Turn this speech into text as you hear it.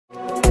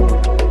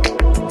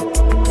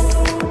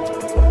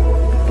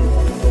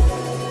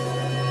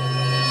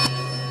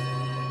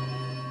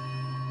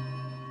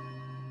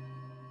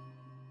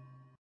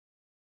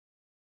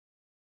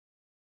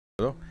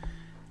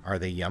Are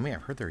they yummy?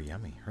 I've heard they're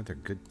yummy. I heard they're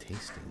good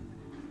tasting.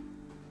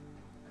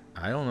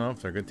 I don't know if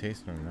they're good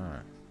tasting or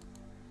not.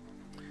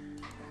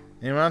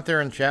 Anyone out there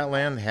in chat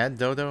land had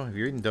Dodo? Have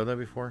you eaten Dodo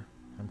before?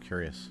 I'm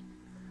curious.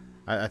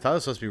 I thought it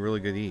was supposed to be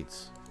really good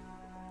eats.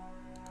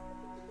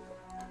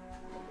 I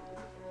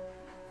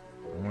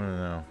want to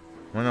know.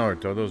 I want to know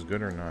if Dodo's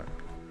good or not.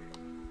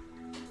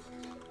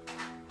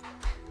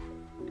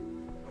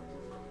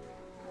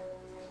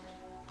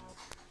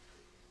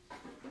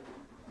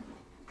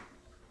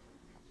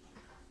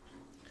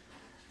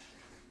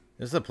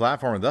 This is a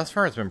platform. Thus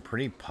far, it's been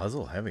pretty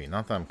puzzle heavy.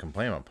 Not that I'm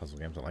complaining about puzzle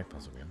games. I like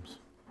puzzle games.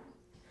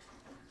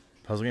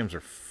 Puzzle games are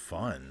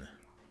fun.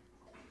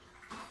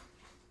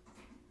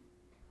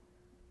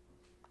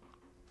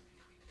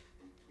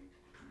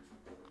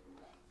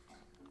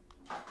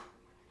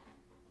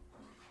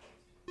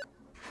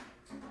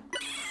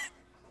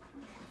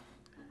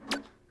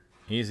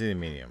 Easy to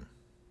medium.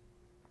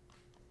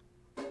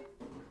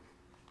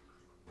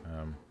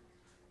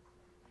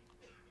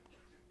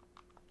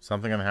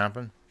 Something gonna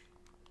happen?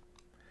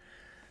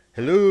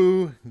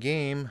 Hello,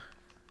 game.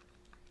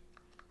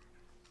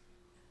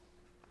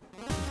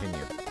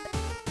 Continue.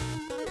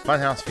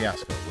 Funhouse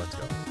Fiasco. Let's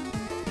go.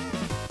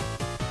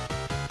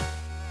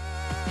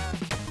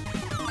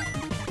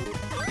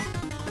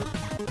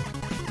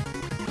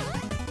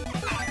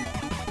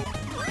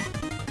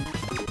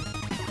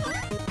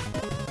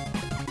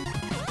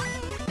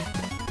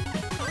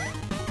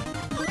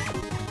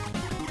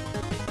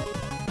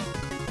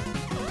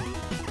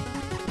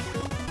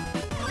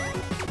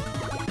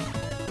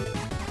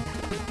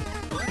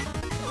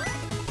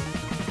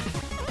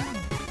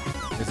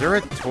 Is there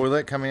a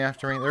toilet coming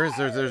after me?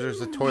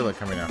 There's a toilet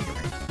coming after me.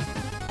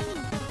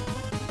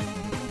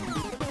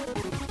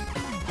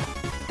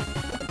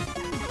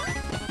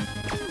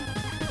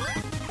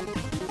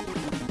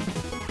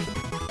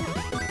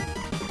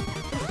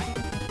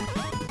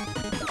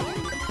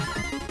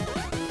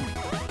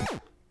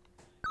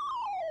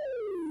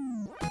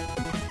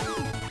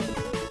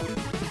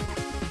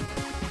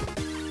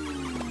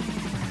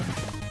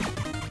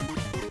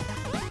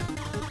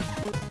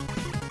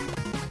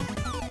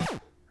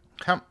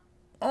 Come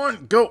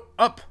on, go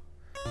up.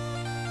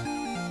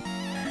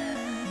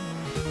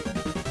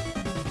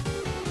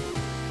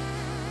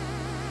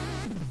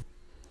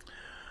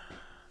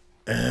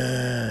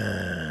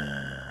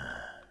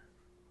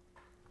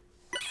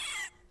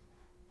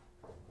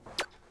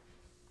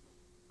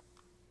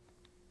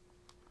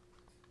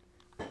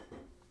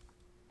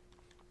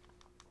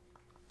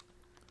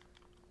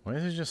 Why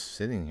is it just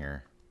sitting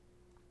here?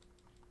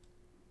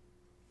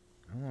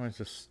 I don't know why it's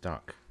just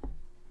stuck.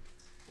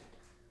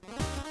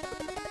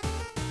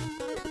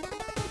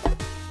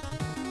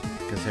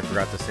 Guess I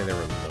forgot to say they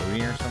were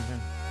loading or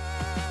something.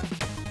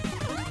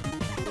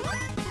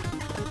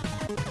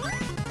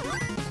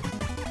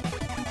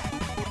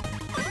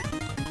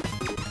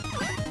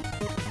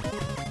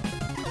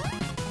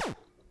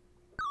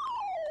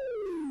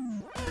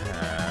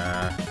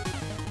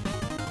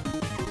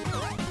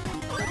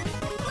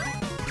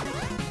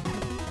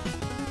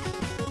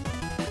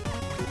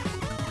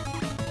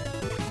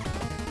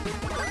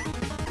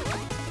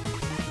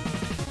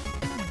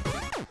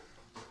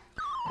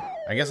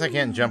 I guess I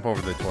can't jump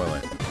over the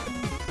toilet.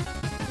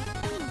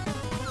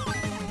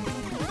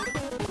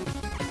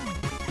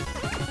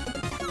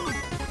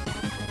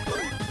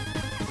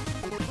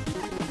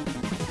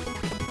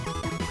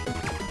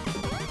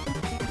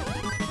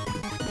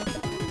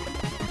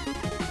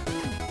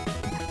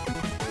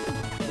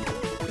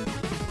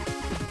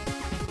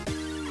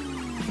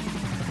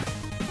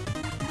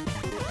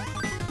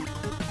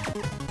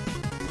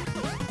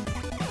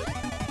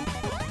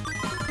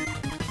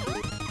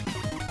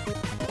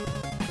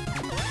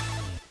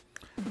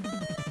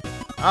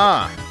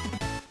 Ah!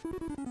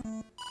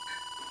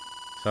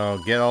 So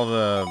get all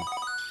the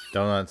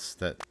donuts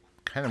that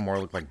kind of more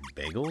look like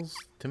bagels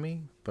to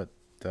me, but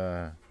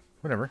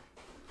whatever.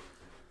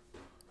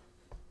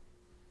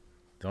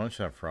 Donuts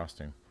should have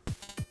frosting.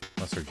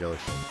 Unless they're jelly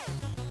filled.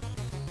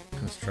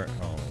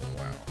 Oh,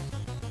 wow.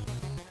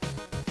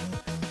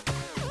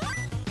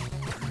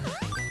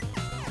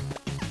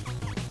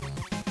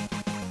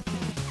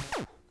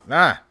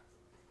 Ah!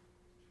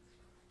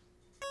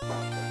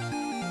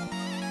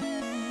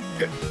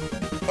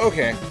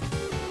 Okay.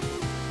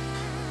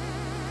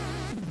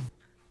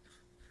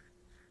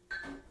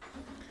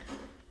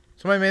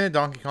 Somebody made a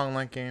Donkey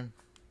Kong-like game.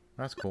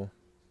 That's cool.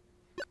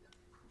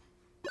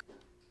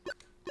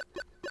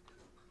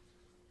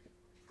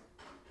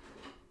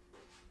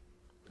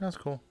 That's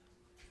cool.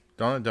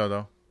 Donut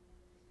Dodo.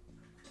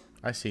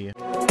 I see you.